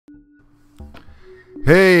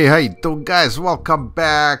Hey, how you doing, guys? Welcome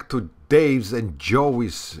back to Dave's and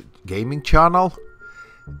Joey's gaming channel.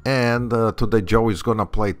 And today Joey's gonna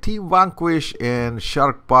play Team Vanquish in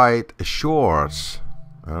Sharkbite Shores.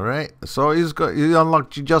 Alright, so he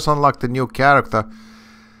just unlocked a new character.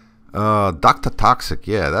 DR.Toxic,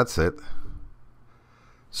 yeah, that's it.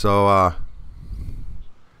 So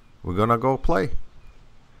we're gonna go play.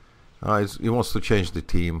 He wants to change the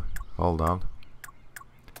team. Hold on.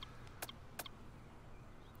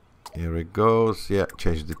 Here it goes. Yeah,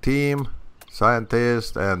 change the team.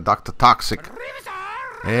 Scientist and DR.Toxic.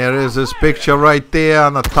 Here is his picture right there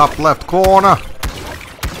on the top left corner.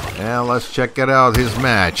 And let's check it out, his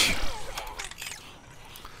match.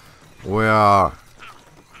 We are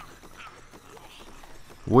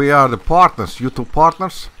the partners, you two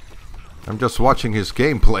partners. I'm just watching his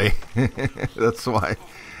gameplay. That's why.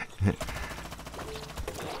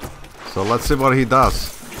 So let's see what he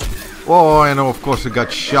does. Oh, I know, of course he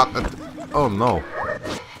got shot at. Oh no.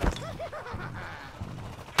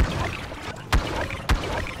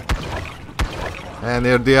 And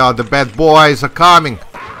here they are, the bad boys are coming.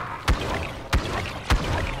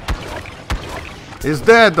 He's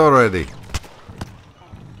dead already.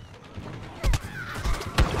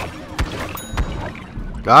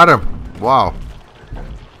 Got him. Wow.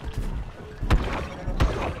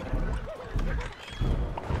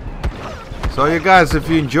 So you guys, if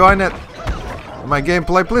you're enjoying it, my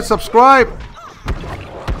gameplay, please subscribe.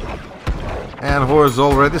 And who is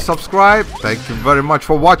already subscribed, thank you very much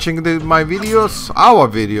for watching my videos, our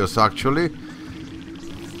videos actually.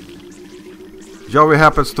 Joey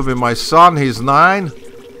happens to be my son, he's 9.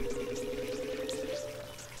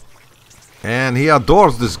 And he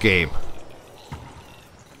adores this game.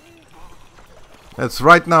 It's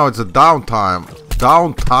right now, it's a downtime.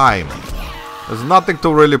 There's nothing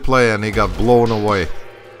to really play and he got blown away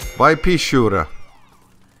by Peashooter.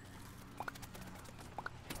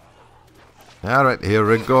 Alright, here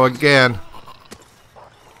we go again.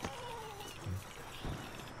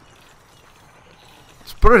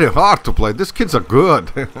 It's pretty hard to play. These kids are good.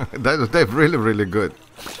 They're really, really good.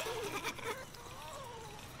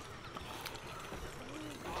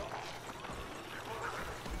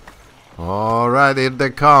 Alright, here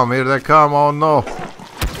they come, oh no.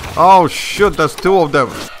 Oh shoot, there's 2 of them.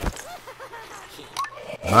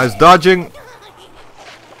 Nice dodging.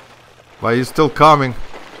 But he's still coming.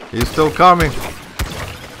 He's still coming.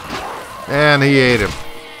 And he ate him.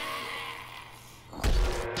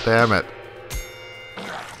 Damn it.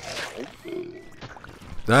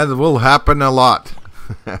 That will happen a lot.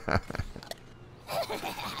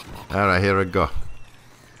 Alright, here we go.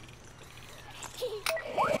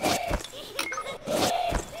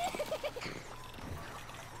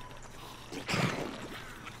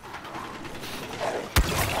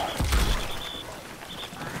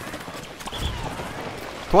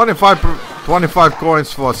 $25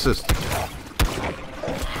 coins for assist.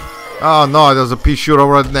 Oh no, there's a Peashooter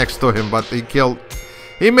right next to him, but he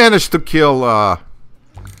managed to kill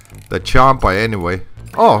the Chomper anyway.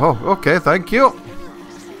 Oh, okay, thank you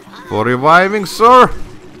for reviving, sir.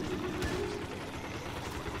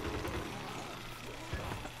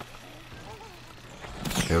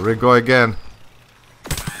 Here we go again.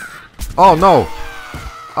 Oh no.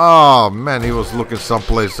 Oh man, he was looking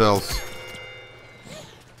someplace else.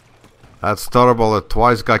 That's terrible. It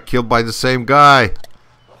twice got killed by the same guy.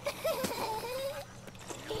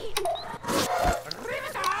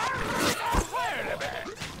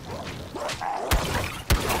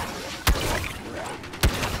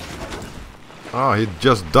 Oh, he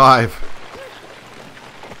just dived.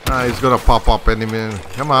 He's gonna pop up any minute.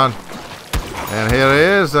 Come on. And here he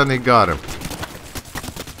is, and he got him.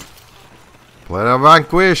 Player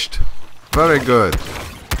vanquished. Very good.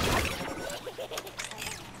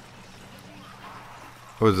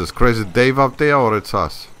 Who is this, Crazy Dave up there, or it's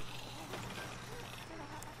us?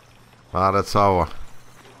 Ah, that's our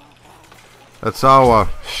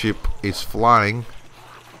ship is flying.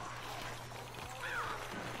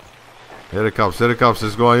 Here he comes,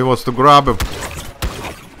 he's going, he wants to grab him.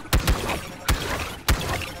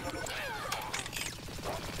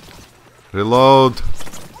 Reload.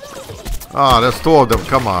 Ah, there's 2 of them,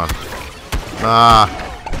 come on.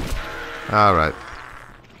 Alright.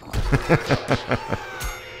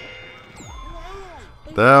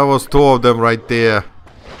 There was 2 of them right there.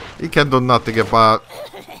 He can do nothing about.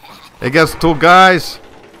 Against 2 guys.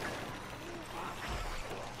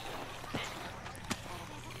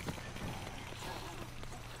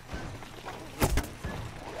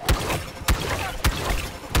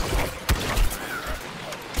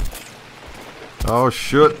 Oh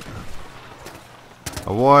shoot.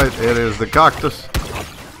 Avoid. It is the cactus.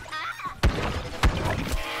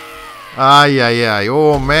 Ay, ay, ay.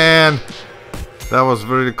 Oh, man. That was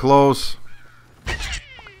really close.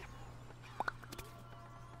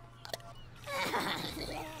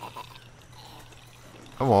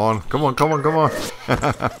 Come on, come on, come on, come on.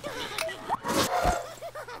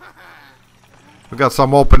 We got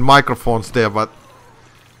some open microphones there, but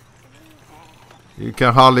you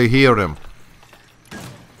can hardly hear them.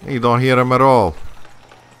 You don't hear them at all.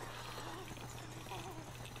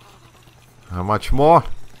 How much more?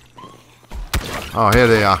 Oh, here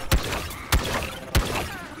they are.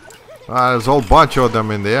 Ah, there's a whole bunch of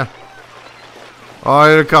them in there. Oh,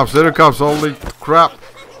 here it comes, here it comes. Holy crap.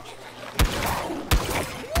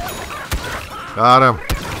 Got him.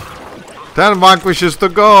 10 vanquishes to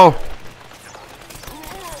go.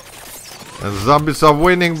 And zombies are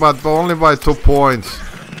winning, but only by 2 points.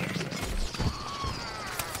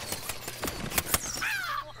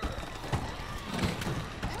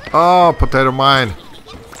 Oh, potato mine.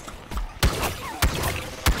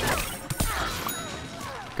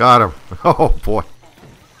 Got him. Oh boy.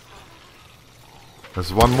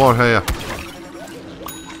 There's one more here.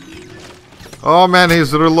 Oh man,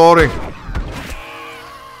 he's reloading.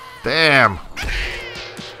 Damn.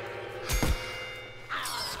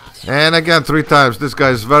 And again 3 times. This guy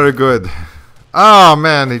is very good. Oh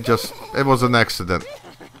man, it was an accident.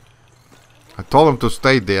 I told him to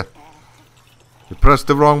stay there. He pressed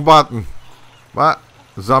the wrong button. But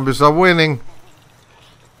the zombies are winning.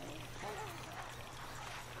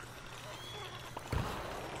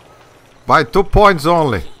 By 2 points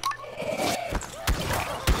only.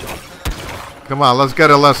 Come on, let's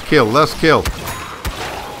get a last kill. Last kill.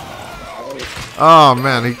 Oh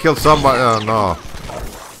man, he killed somebody. Oh no.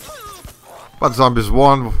 But zombies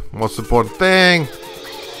won. Most important thing.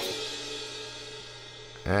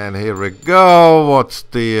 And here we go. What's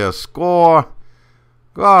the score?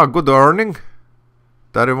 Oh, good earning.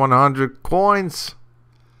 3,100 coins.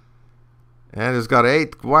 And it's got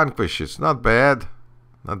 8 vanquishes. Not bad.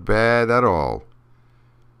 Not bad at all.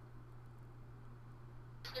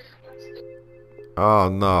 Oh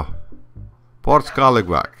no. Port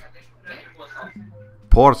Scallywag.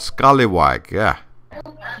 Port Scallywag, yeah.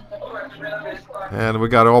 And we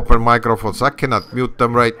got open microphones. I cannot mute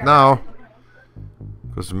them right now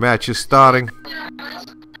because the match is starting.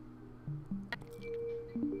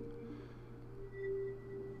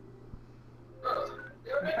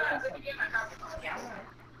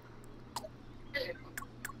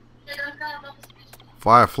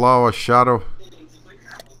 Fire flower shadow.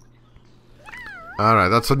 Alright,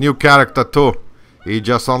 that's a new character too. He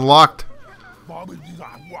just unlocked.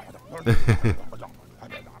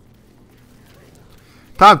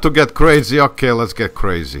 Time to get crazy. Okay, let's get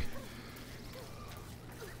crazy.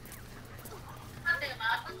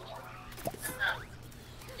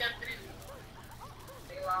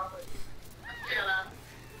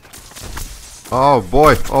 Oh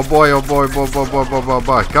boy, oh boy, oh boy, boy, boy, boy, boy, boy,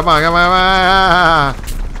 boy. Come on, come on, come on.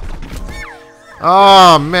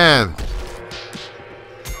 Oh man.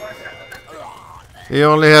 He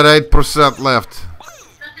only had 8% left.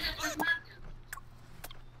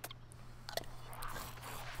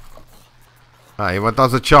 Ah, he went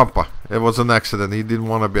as a chomper. It was an accident. He didn't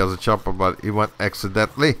want to be as a chomper, but he went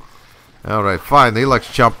accidentally. Alright, fine. He likes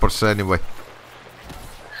chompers anyway.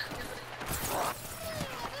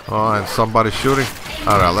 Oh, and somebody shooting.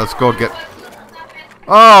 Alright, let's go get...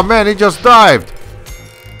 Oh, man, he just dived.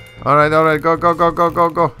 Alright, alright. Go, go, go, go, go,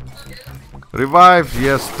 go. Revive.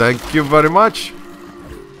 Yes, thank you very much.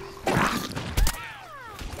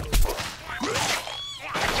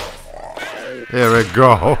 Here we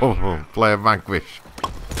go. Play a Vanquish.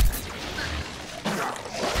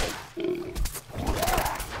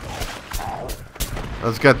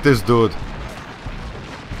 Let's get this dude.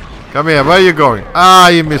 Come here, where are you going? Ah,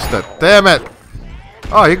 you missed it. Damn it.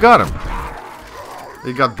 Oh, he got him.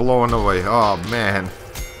 He got blown away. Oh, man.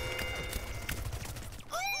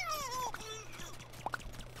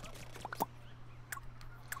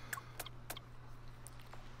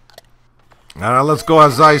 Alright, let's go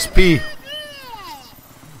as Ice P.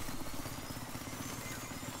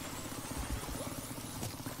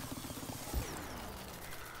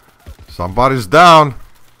 Somebody's down.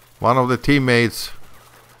 One of the teammates.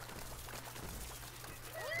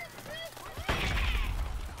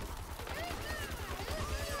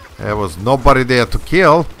 There was nobody there to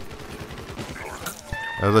kill.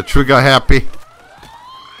 The trigger happy.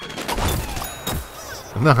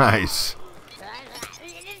 Nice.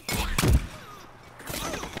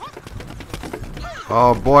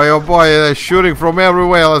 Oh boy, they're shooting from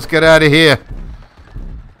everywhere. Let's get out of here.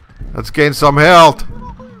 Let's gain some health.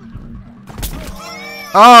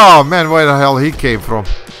 Oh man, where the hell he came from?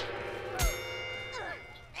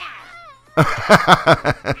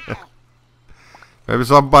 Maybe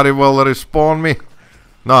somebody will respawn me.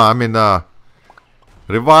 No, I mean,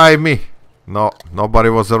 revive me. No, nobody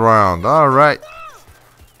was around. Alright.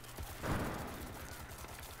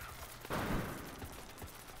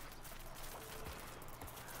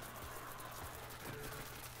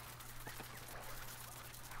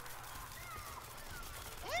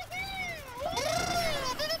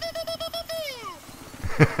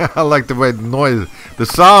 I like the way the noise, the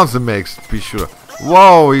sounds it makes, Peashooter.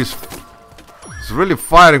 Whoa, he's really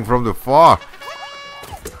firing from the far.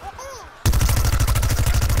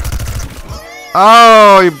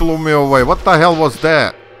 Oh, he blew me away. What the hell was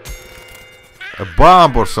that? A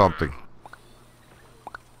bomb or something.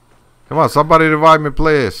 Come on, somebody revive me,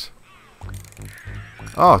 please.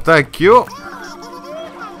 Oh, thank you.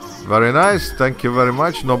 Very nice. Thank you very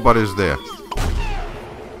much. Nobody's there.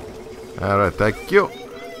 Alright, thank you.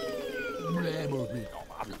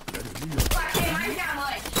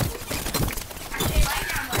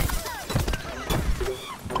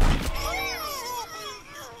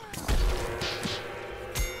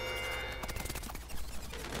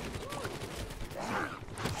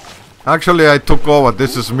 Actually, I took over.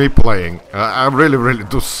 This is me playing. I really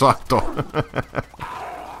do suck though.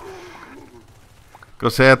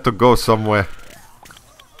 Because I had to go somewhere.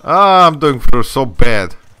 Ah, I'm doing so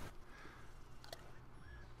bad.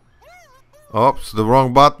 Oops, the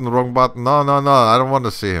wrong button, wrong button. No, I don't want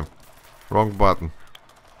to see him. Wrong button.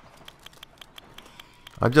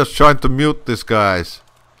 I'm just trying to mute these guys.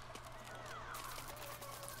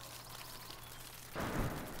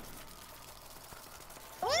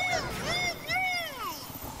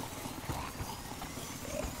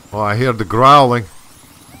 Oh, I hear the growling.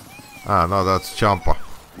 Ah, no, that's Chomper.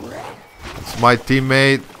 It's my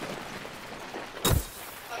teammate.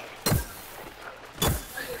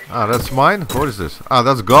 Ah, that's mine? What is this? Ah,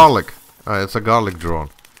 that's garlic. Ah, it's a garlic drone.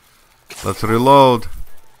 Let's reload.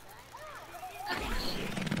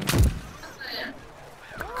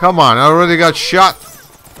 Come on, I already got shot.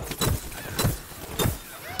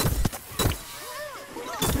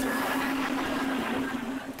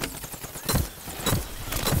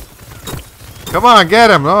 Come on, get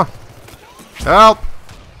him, no? Help!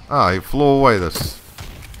 Ah, he flew away.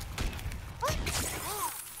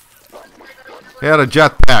 He had a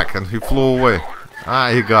jetpack and he flew away. Ah,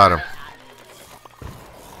 he got him.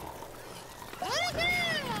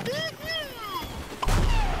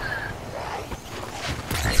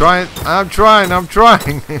 I'm trying.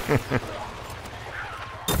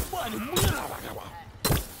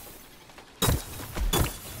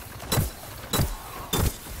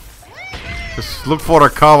 Just look for a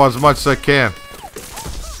cow as much as I can.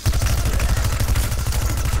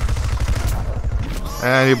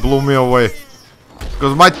 And he blew me away.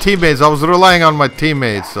 Because my teammates, I was relying on my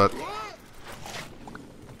teammates. It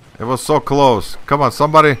was so close. Come on,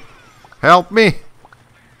 somebody help me.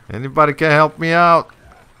 Anybody can help me out.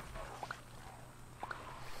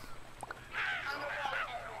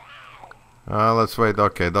 Let's wait.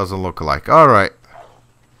 Okay, doesn't look like. Alright.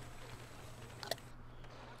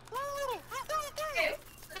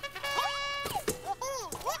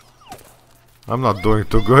 I'm not doing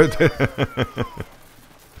too good.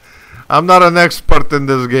 I'm not an expert in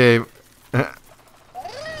this game.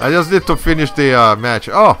 I just need to finish the match.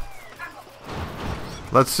 Oh!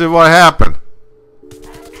 Let's see what happened.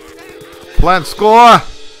 Plants score!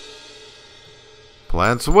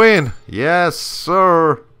 Plants win! Yes,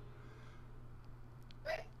 sir!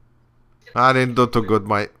 I didn't do too good.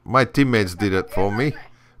 My teammates did it for me.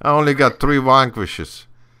 I only got 3 vanquishes.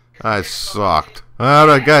 I sucked.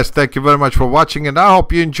 Alright guys, thank you very much for watching, and I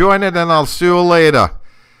hope you enjoyed it, and I'll see you later.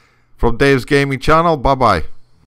 From Dave's Gaming Channel, bye bye.